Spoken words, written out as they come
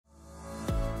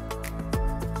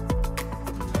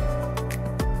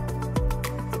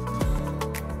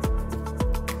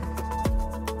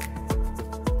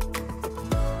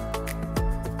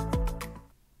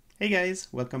Hey guys,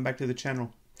 welcome back to the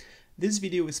channel. This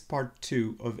video is part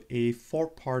 2 of a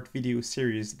 4-part video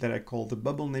series that I call the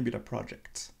Bubble Nebula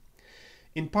project.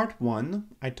 In part 1,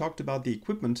 I talked about the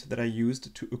equipment that I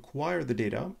used to acquire the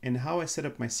data and how I set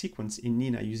up my sequence in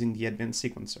Nina using the advanced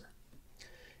sequencer.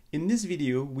 In this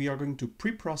video, we are going to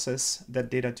pre-process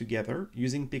that data together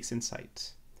using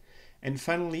PixInsight. And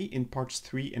finally, in parts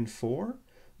 3 and 4,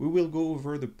 we will go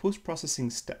over the post-processing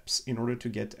steps in order to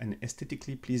get an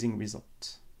aesthetically pleasing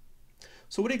result.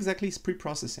 So what exactly is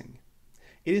pre-processing?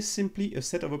 It is simply a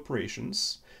set of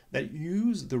operations that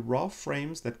use the raw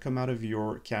frames that come out of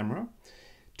your camera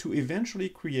to eventually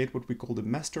create what we call the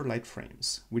master light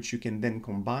frames, which you can then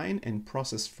combine and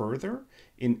process further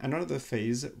in another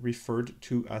phase referred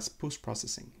to as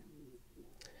post-processing.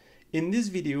 In this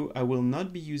video, I will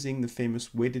not be using the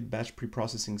famous weighted batch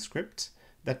pre-processing script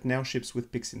that now ships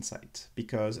with PixInsight,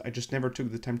 because I just never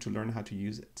took the time to learn how to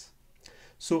use it.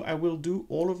 So I will do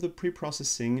all of the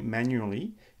pre-processing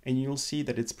manually, and you'll see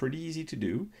that it's pretty easy to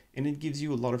do, and it gives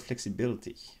you a lot of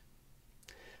flexibility.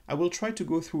 I will try to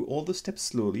go through all the steps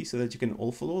slowly so that you can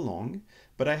all follow along,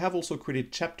 but I have also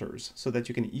created chapters so that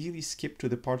you can easily skip to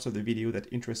the parts of the video that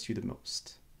interest you the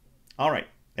most. Alright,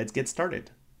 let's get started.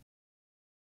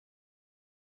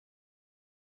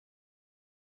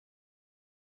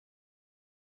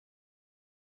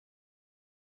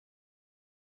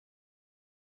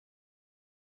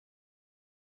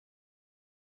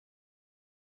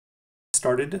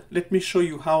 Let me show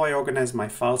you how I organize my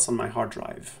files on my hard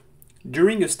drive.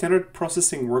 During a standard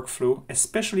processing workflow,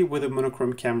 especially with a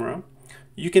monochrome camera,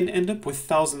 you can end up with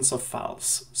thousands of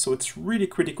files, so it's really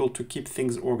critical to keep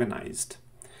things organized.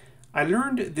 I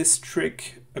learned this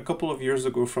trick a couple of years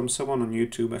ago from someone on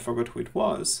YouTube, I forgot who it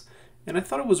was, and I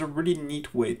thought it was a really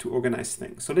neat way to organize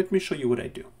things, so let me show you what I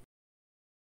do.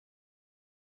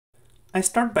 I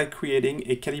start by creating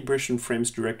a calibration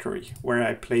frames directory where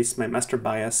I place my master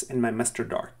bias and my master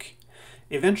dark.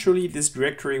 Eventually, this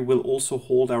directory will also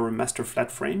hold our master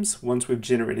flat frames once we've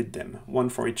generated them, one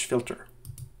for each filter.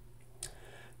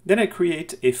 Then I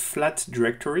create a flat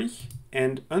directory,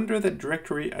 and under that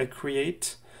directory I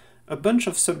create a bunch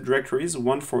of subdirectories,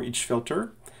 one for each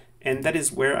filter, and that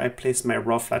is where I place my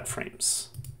raw flat frames.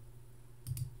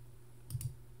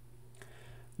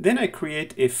 Then I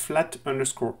create a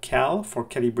flat_cal for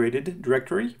calibrated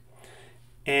directory.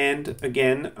 And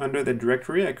again, under the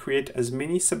directory, I create as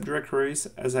many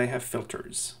subdirectories as I have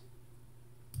filters.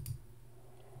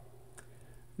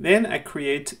 Then I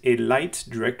create a light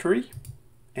directory.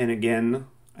 And again,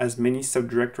 as many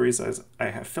subdirectories as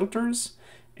I have filters.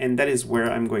 And that is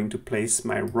where I'm going to place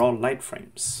my raw light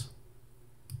frames.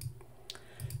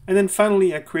 And then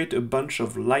finally, I create a bunch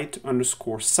of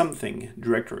light_something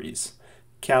directories.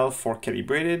 Cal for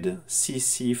calibrated,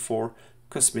 CC for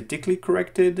cosmetically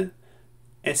corrected,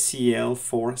 SEL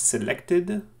for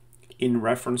selected, in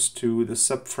reference to the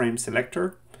subframe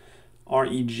selector,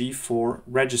 REG for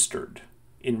registered,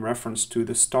 in reference to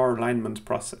the star alignment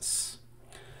process.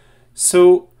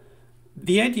 So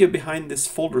the idea behind this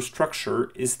folder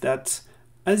structure is that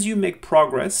as you make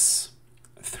progress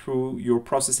through your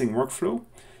processing workflow,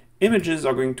 images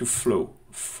are going to flow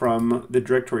from the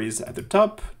directories at the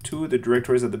top to the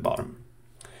directories at the bottom.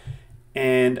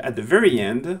 And at the very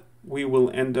end, we will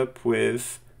end up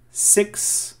with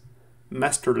 6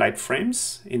 master light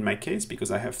frames, in my case,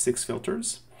 because I have 6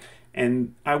 filters.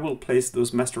 And I will place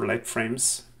those master light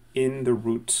frames in the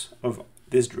root of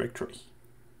this directory.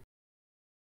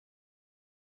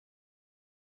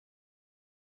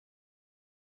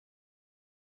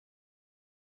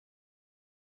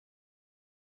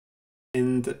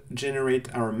 And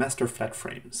generate our master flat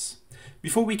frames.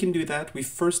 Before we can do that, we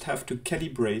first have to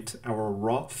calibrate our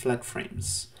raw flat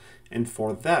frames. And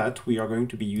for that, we are going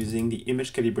to be using the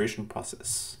image calibration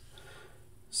process.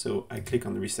 So I click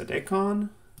on the reset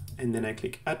icon, and then I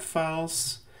click add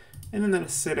files, and then I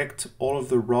select all of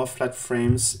the raw flat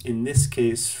frames, in this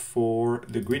case for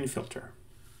the green filter.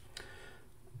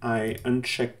 I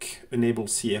uncheck enable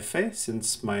CFA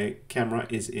since my camera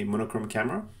is a monochrome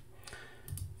camera.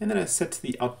 And then I set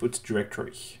the output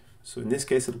directory. So in this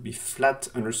case, it'll be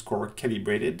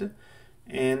flat_calibrated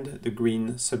and the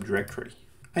green subdirectory.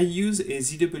 I use a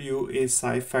ZW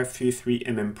ASI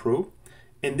 533mm Pro,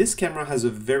 and this camera has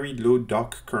a very low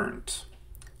dock current.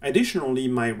 Additionally,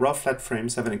 my raw flat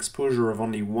frames have an exposure of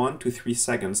only 1 to 3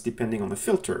 seconds depending on the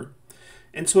filter,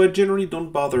 and so I generally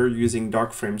don't bother using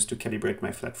dark frames to calibrate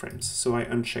my flat frames, so I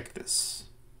uncheck this.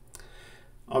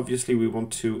 Obviously, we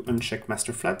want to uncheck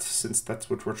master flat since that's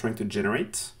what we're trying to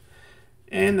generate.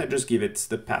 And I just give it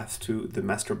the path to the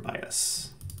master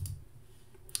bias.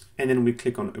 And then we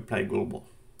click on apply global.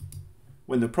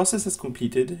 When the process is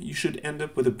completed, you should end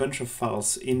up with a bunch of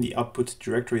files in the output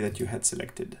directory that you had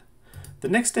selected. The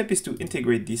next step is to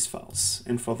integrate these files,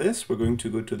 and for this we're going to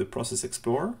go to the Process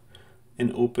Explorer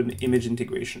and open Image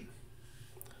Integration.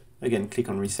 Again, click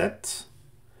on Reset,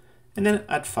 and then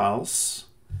Add Files,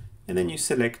 and then you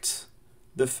select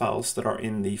the files that are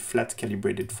in the Flat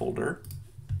Calibrated folder.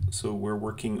 So we're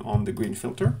working on the green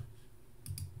filter.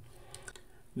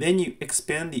 Then you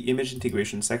expand the Image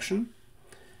Integration section,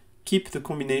 keep the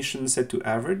combination set to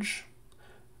average,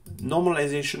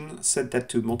 normalization set that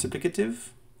to multiplicative,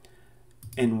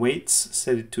 and weights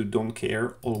set it to don't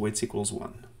care, all weights equals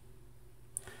 1.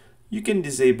 You can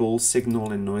disable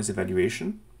signal and noise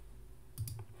evaluation.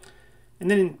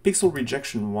 And then in Pixel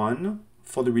Rejection 1,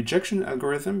 for the rejection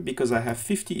algorithm, because I have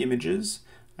 50 images,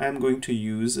 I am going to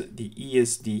use the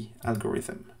ESD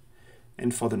algorithm.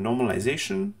 And for the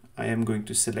normalization, I am going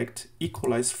to select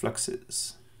Equalize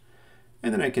Fluxes.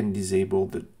 And then I can disable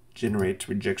the Generate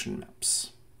Rejection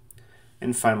Maps.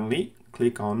 And finally,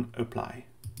 click on Apply.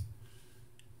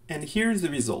 And here's the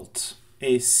result,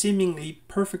 a seemingly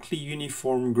perfectly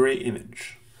uniform gray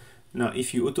image. Now,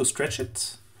 if you auto-stretch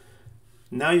it,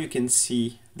 now you can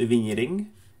see the vignetting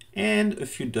and a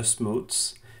few dust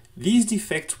motes. These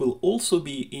defects will also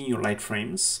be in your light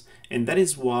frames, and that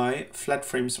is why flat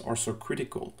frames are so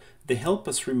critical. They help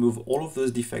us remove all of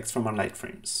those defects from our light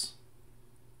frames.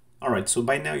 Alright, so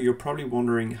by now you're probably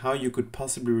wondering how you could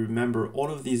possibly remember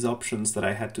all of these options that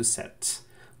I had to set.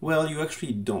 Well, you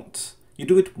actually don't. You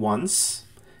do it once,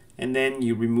 and then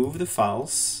you remove the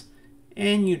files,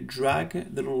 and you drag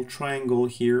the little triangle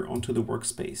here onto the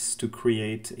workspace to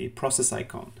create a process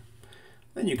icon.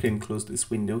 Then you can close this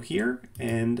window here,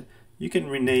 and you can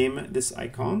rename this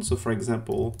icon. So for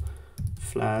example,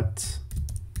 Flat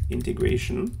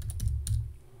Integration,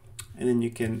 and then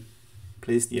you can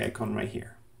place the icon right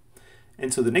here.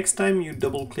 And so the next time you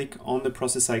double click on the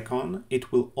process icon,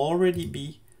 it will already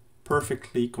be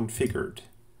perfectly configured.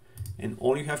 And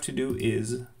all you have to do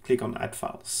is click on Add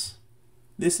Files.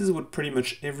 This is what pretty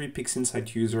much every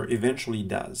PixInsight user eventually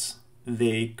does.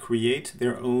 They create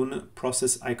their own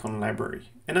process icon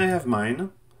library. And I have mine,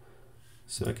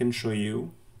 so I can show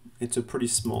you. It's a pretty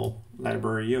small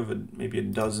library of maybe a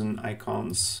dozen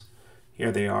icons.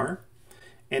 Here they are.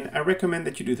 And I recommend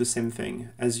that you do the same thing.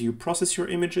 As you process your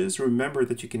images, remember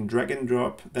that you can drag and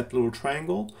drop that little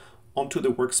triangle onto the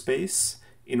workspace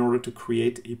in order to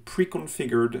create a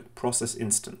pre-configured process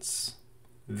instance.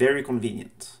 Very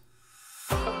convenient.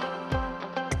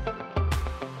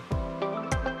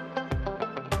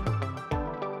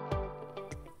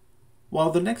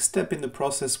 While the next step in the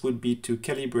process would be to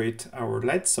calibrate our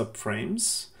light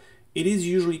subframes, it is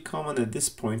usually common at this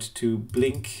point to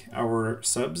blink our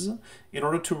subs in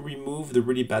order to remove the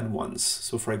really bad ones.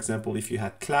 So for example, if you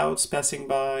had clouds passing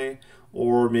by,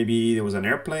 or maybe there was an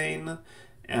airplane,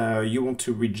 you want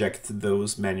to reject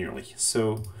those manually.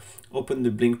 So open the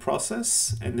blink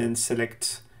process and then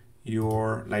select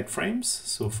your light frames.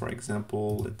 So for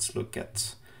example, let's look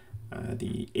at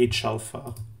the H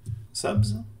alpha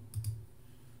subs.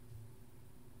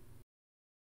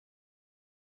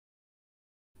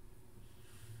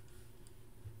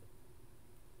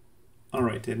 All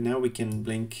right, and now we can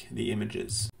blink the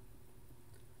images.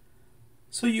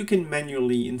 So you can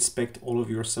manually inspect all of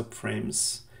your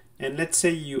subframes. And let's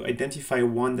say you identify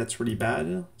one that's really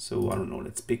bad. So I don't know,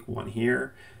 let's pick one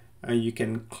here. You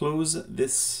can close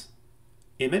this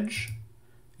image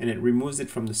and it removes it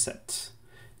from the set.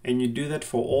 And you do that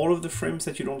for all of the frames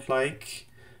that you don't like.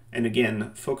 And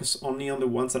again, focus only on the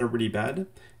ones that are really bad.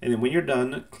 And then when you're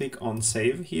done, click on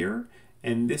Save here.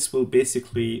 And this will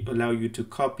basically allow you to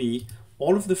copy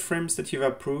all of the frames that you've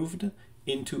approved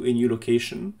into a new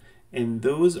location. And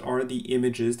those are the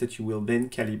images that you will then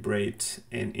calibrate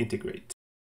and integrate.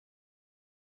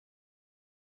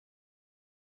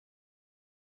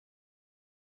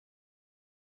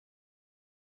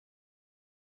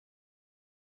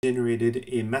 Generated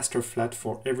a master flat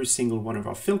for every single one of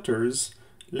our filters.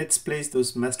 Let's place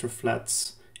those master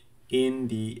flats in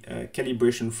the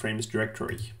calibration frames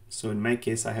directory. So in my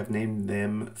case, I have named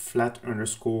them flat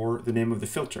underscore the name of the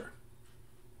filter.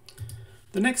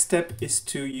 The next step is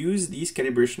to use these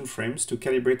calibration frames to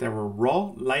calibrate our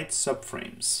raw light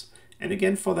subframes. And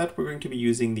again, for that, we're going to be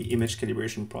using the image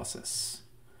calibration process.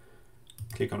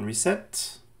 Click on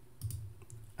Reset,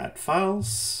 Add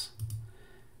Files.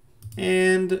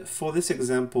 And for this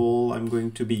example, I'm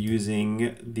going to be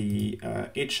using the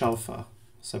H alpha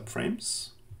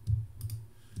subframes.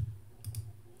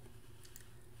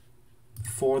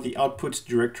 For the output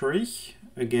directory,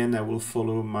 again, I will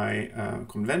follow my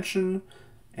convention.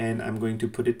 and I'm going to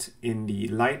put it in the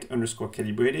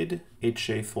light_calibrated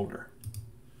HA folder.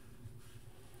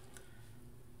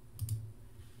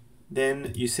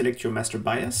 Then you select your master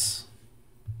bias,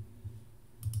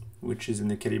 which is in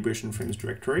the calibration frames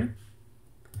directory.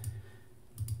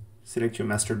 Select your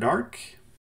master dark.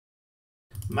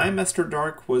 My master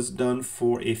dark was done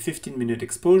for a 15-minute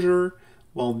exposure,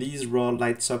 while these raw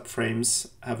light subframes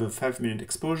have a 5-minute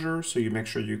exposure, so you make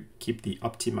sure you keep the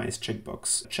optimize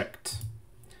checkbox checked.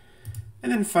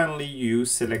 And then finally you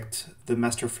select the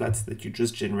master flats that you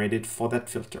just generated for that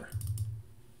filter.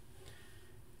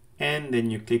 And then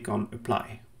you click on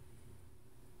apply.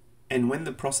 And when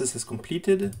the process is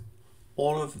completed,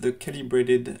 all of the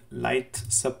calibrated light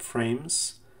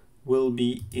subframes will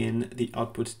be in the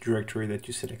output directory that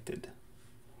you selected.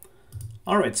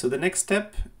 All right, so the next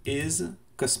step is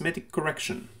cosmetic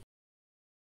correction.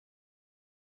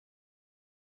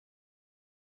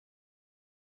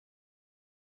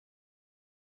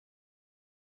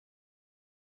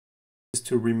 Is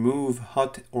to remove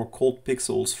hot or cold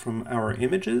pixels from our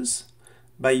images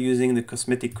by using the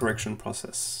cosmetic correction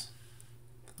process.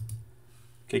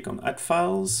 Click on Add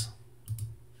Files,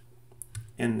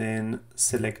 and then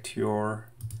select your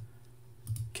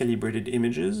calibrated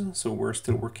images. So we're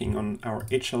still working on our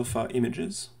H-alpha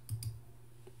images.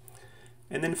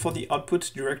 And then for the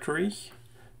output directory,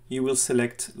 you will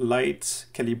select light,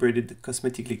 calibrated,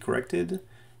 cosmetically corrected,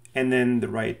 and then the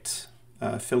right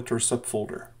filter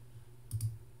subfolder.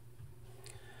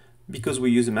 Because we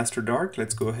use a master dark,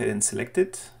 let's go ahead and select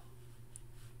it.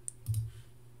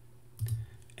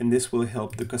 And this will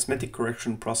help the cosmetic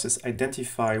correction process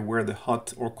identify where the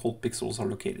hot or cold pixels are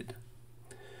located.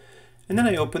 And then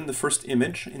I open the first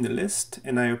image in the list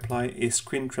and I apply a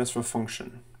screen transfer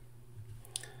function.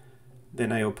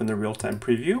 Then I open the real-time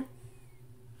preview.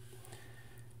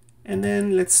 And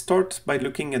then let's start by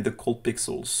looking at the cold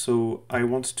pixels. So I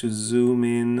want to zoom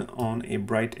in on a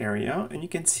bright area, and you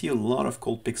can see a lot of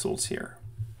cold pixels here.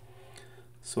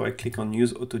 So I click on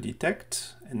Use Auto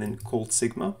Detect and then Cold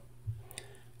Sigma.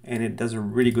 And it does a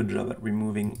really good job at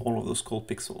removing all of those cold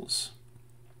pixels.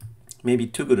 Maybe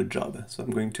too good a job, so I'm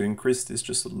going to increase this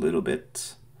just a little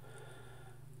bit.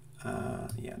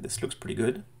 Yeah, this looks pretty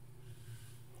good.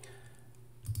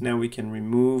 Now we can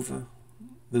remove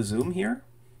the zoom here.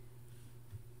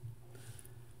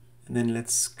 And then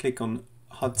let's click on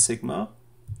Hot Sigma,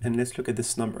 and let's look at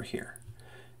this number here.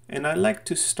 And I like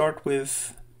to start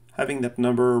with having that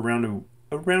number around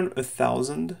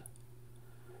 1,000.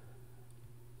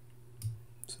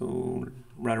 So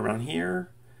right around here,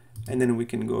 and then we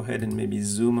can go ahead and maybe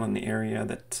zoom on the area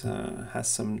that has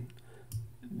some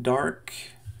dark,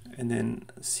 and then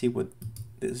see what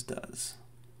this does.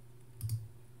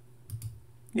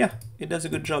 Yeah, it does a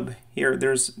good job. Here,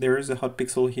 there is a hot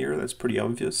pixel here, that's pretty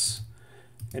obvious.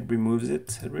 It removes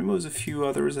it. It removes a few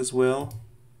others as well.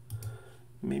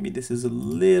 Maybe this is a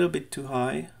little bit too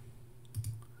high.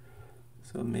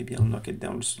 So maybe I'll knock it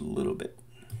down just a little bit.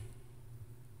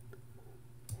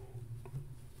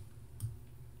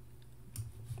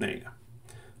 There you go.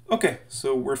 Okay,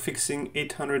 so we're fixing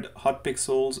 800 hot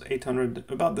pixels, 800,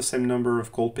 about the same number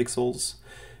of cold pixels,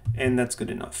 and that's good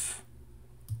enough.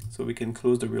 So we can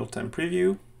close the real-time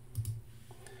preview,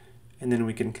 and then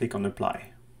we can click on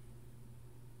Apply.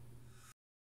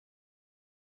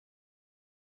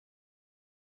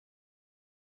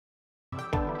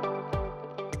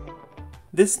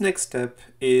 This next step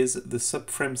is the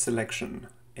subframe selection,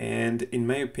 and in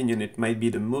my opinion, it might be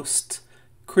the most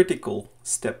critical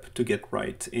step to get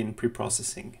right in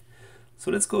pre-processing.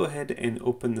 So let's go ahead and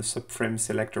open the subframe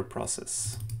selector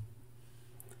process.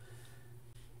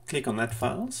 Click on Add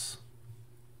Files,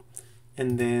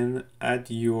 and then add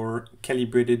your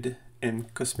calibrated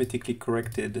and cosmetically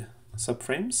corrected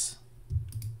subframes.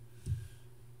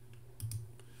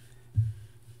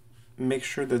 Make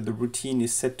sure that the routine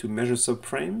is set to measure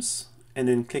subframes, and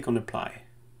then click on Apply.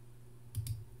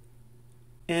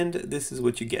 And this is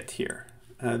what you get here.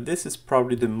 This is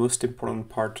probably the most important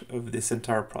part of this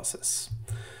entire process.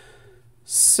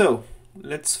 So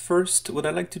let's first, what I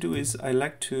like to do is I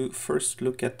like to first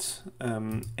look at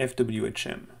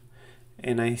FWHM.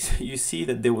 And you see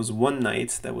that there was one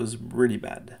night that was really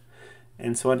bad.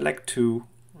 And so I'd like to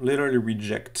literally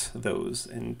reject those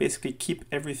and basically keep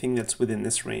everything that's within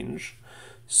this range.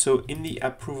 So in the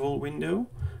approval window,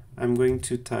 I'm going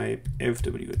to type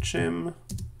FWHM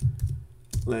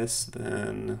less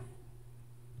than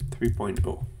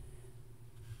 3.0,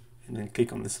 and then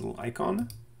click on this little icon,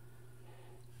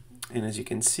 and as you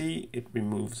can see, it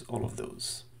removes all of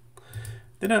those.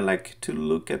 Then I like to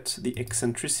look at the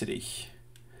eccentricity,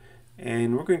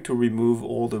 and we're going to remove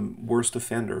all the worst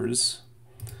offenders.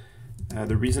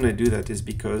 The reason I do that is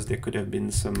because there could have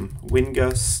been some wind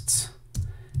gusts,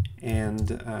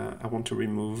 and I want to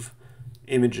remove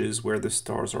images where the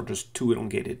stars are just too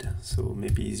elongated. So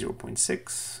maybe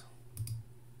 0.6.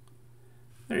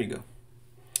 There you go.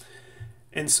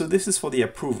 And so this is for the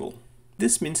approval.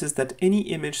 This means is that any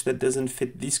image that doesn't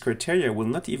fit these criteria will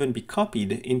not even be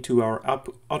copied into our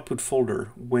output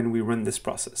folder when we run this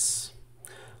process.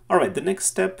 All right, the next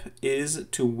step is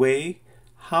to weigh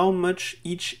how much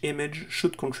each image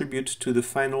should contribute to the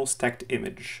final stacked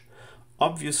image.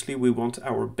 Obviously, we want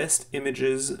our best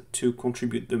images to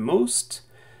contribute the most,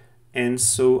 and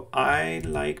so I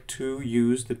like to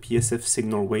use the PSF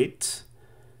signal weight,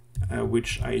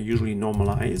 which I usually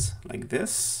normalize like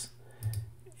this.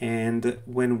 And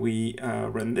when we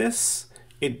run this,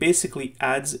 it basically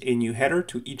adds a new header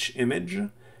to each image,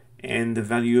 and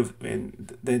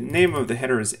the name of the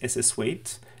header is SS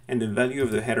weight, and the value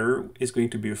of the header is going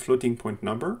to be a floating point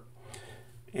number.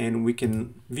 And we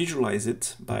can visualize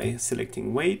it by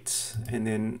selecting weight and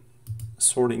then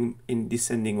sorting in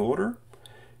descending order.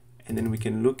 And then we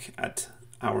can look at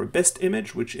our best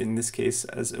image, which in this case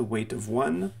has a weight of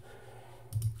 1,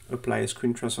 apply a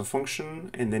screen transfer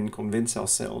function, and then convince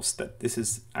ourselves that this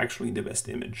is actually the best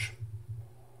image.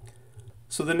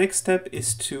 So the next step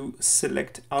is to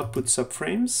select output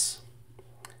subframes,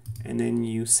 and then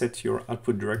you set your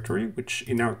output directory, which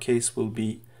in our case will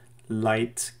be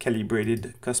light,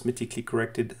 calibrated, cosmetically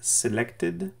corrected,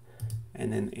 selected,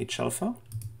 and then H alpha.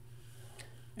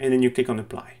 And then you click on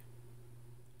apply.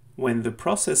 When the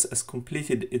process has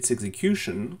completed its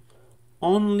execution,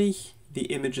 only the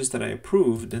images that I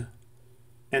approved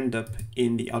end up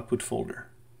in the output folder.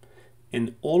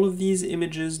 And all of these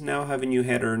images now have a new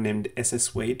header named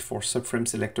SS weight for subframe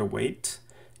selector weight,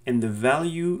 and the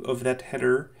value of that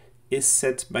header is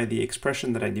set by the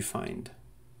expression that I defined.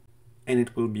 And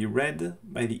it will be read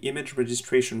by the image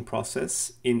registration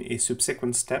process in a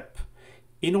subsequent step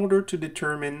in order to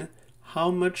determine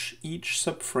how much each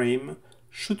subframe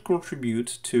should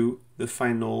contribute to the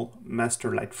final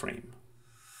master light frame.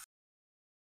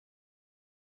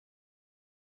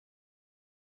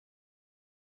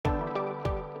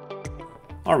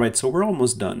 Alright, so we're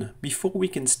almost done. Before we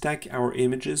can stack our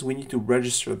images, we need to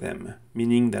register them,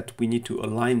 meaning that we need to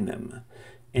align them.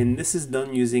 And this is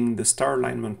done using the star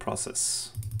alignment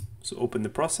process. So open the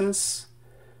process,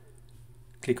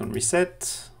 click on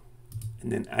reset,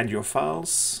 and then add your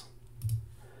files.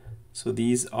 So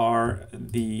these are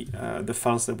the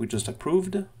files that we just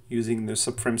approved using the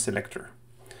subframe selector.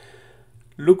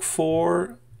 Look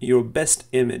for your best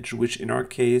image, which in our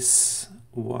case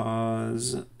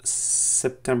was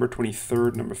September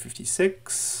 23rd, number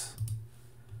 56,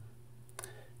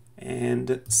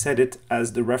 and set it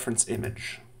as the reference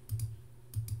image.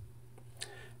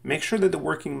 Make sure that the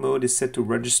working mode is set to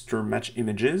register match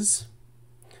images.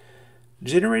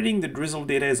 Generating the drizzle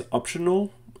data is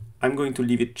optional. I'm going to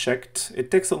leave it checked.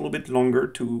 It takes a little bit longer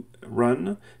to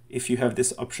run if you have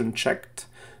this option checked,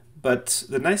 but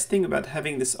the nice thing about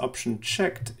having this option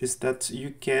checked is that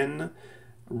you can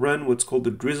run what's called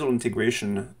the drizzle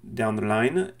integration down the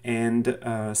line and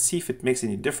see if it makes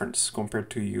any difference compared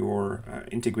to your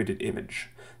integrated image.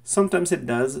 Sometimes it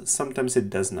does, sometimes it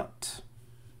does not.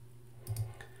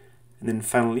 And then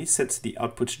finally sets the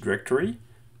output directory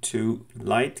to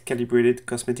light, calibrated,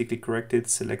 cosmetically corrected,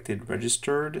 selected,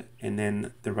 registered, and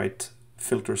then the right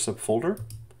filter subfolder,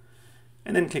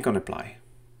 and then click on apply.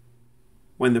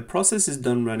 When the process is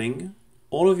done running,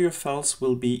 all of your files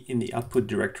will be in the output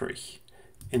directory.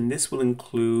 And this will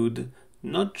include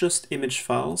not just image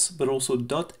files, but also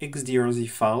 .xdrz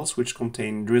files which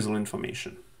contain drizzle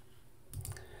information.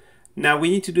 Now we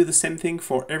need to do the same thing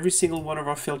for every single one of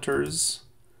our filters,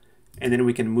 and then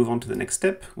we can move on to the next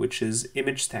step, which is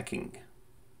image stacking.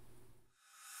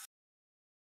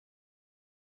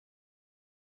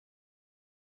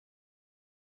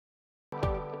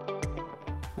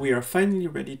 We are finally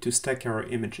ready to stack our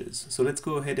images. So let's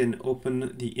go ahead and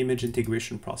open the image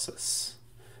integration process.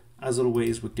 As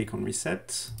always, we click on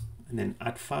reset and then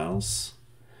add files,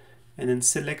 and then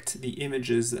select the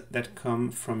images that come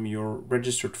from your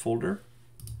registered folder.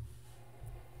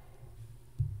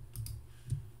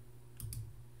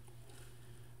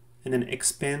 And then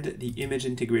expand the image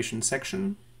integration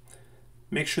section.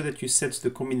 Make sure that you set the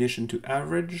combination to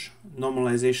average,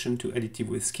 normalization to additive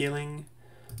with scaling,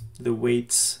 the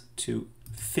weights to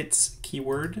fits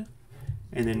keyword,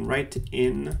 and then write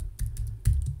in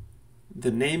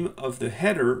the name of the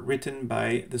header written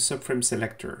by the subframe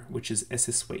selector, which is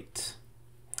SS weight.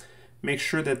 Make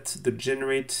sure that the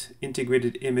generate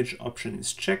integrated image option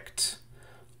is checked.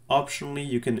 Optionally,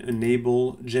 you can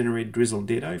enable generate drizzle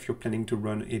data if you're planning to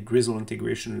run a drizzle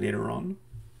integration later on.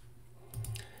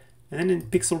 And then in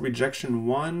pixel rejection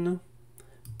 1,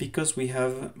 because we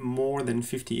have more than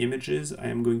 50 images, I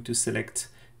am going to select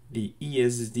the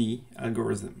ESD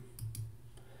algorithm.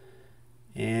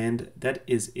 And that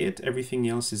is it. Everything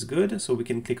else is good, so we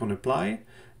can click on apply.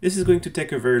 This is going to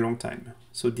take a very long time.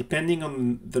 So depending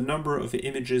on the number of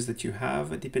images that you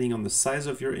have, depending on the size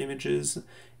of your images,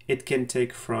 it can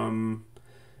take from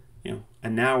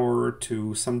an hour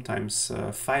to sometimes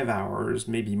 5 hours,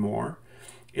 maybe more.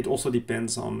 It also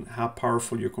depends on how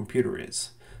powerful your computer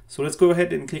is. So let's go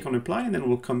ahead and click on apply, and then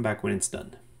we'll come back when it's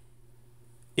done.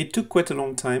 It took quite a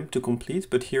long time to complete,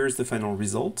 but here's the final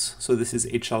result. So this is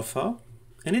H-alpha,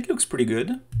 and it looks pretty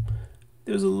good.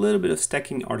 There's a little bit of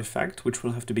stacking artifact, which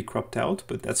will have to be cropped out,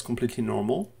 but that's completely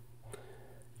normal.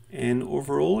 And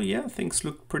overall, yeah, things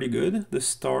look pretty good. The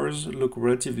stars look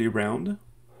relatively round.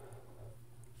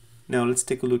 Now let's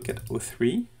take a look at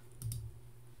O3,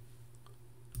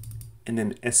 and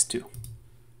then S2.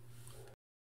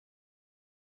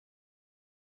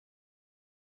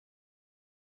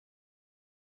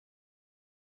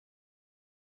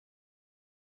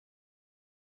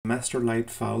 Master light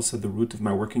files at the root of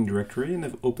my working directory, and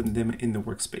I've opened them in the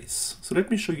workspace. So let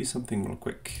me show you something real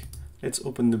quick. Let's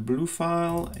open the blue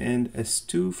file and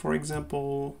S2, for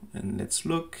example, and let's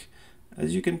look.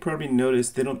 As you can probably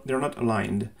notice, they're not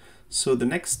aligned. So the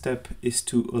next step is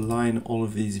to align all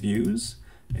of these views.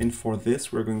 And for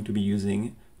this, we're going to be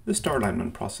using the star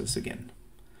alignment process again.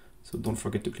 So don't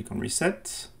forget to click on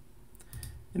reset.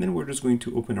 And then we're just going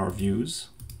to open our views.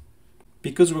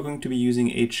 Because we're going to be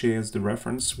using HA as the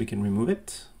reference, we can remove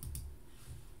it.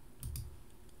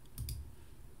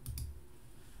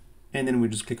 And then we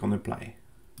just click on apply.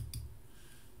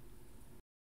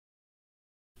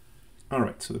 All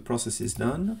right, so the process is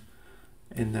done.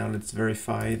 And now let's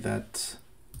verify that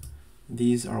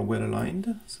these are well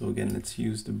aligned. So again, let's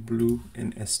use the blue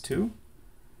and S2.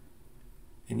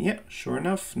 And yeah, sure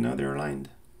enough, now they're aligned.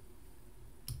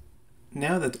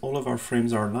 Now that all of our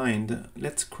frames are aligned,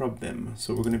 let's crop them.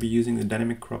 So we're going to be using the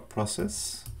dynamic crop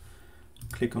process.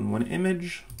 Click on one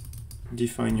image,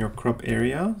 define your crop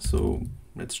area. So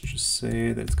let's just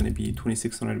say that it's going to be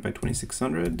 2600 by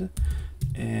 2600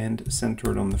 and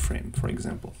centered on the frame, for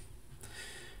example.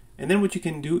 And then what you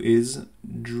can do is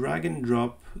drag and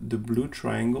drop the blue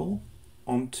triangle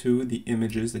onto the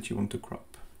images that you want to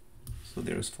crop. So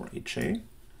there's for HA.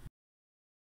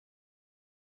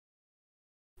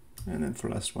 And then for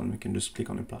last one, we can just click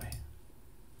on apply.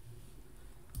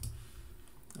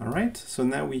 All right, so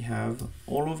now we have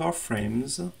all of our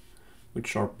frames,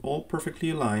 which are all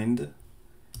perfectly aligned,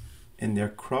 and they're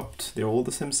cropped, they're all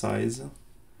the same size,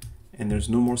 and there's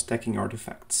no more stacking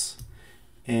artifacts.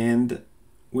 And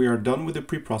we are done with the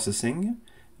pre-processing.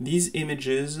 These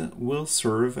images will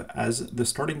serve as the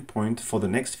starting point for the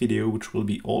next video, which will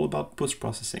be all about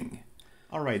post-processing.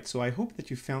 All right, so I hope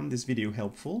that you found this video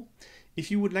helpful. If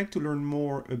you would like to learn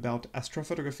more about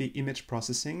astrophotography image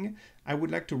processing, I would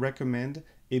like to recommend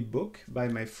a book by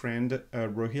my friend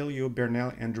Rogelio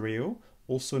Bernal Andreu,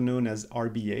 also known as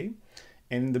RBA,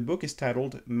 and the book is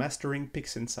titled Mastering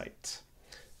PixInsight.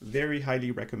 Very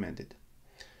highly recommended.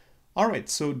 All right,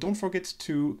 so don't forget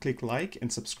to click like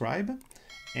and subscribe,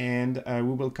 and we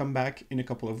will come back in a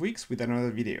couple of weeks with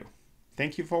another video.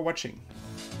 Thank you for watching.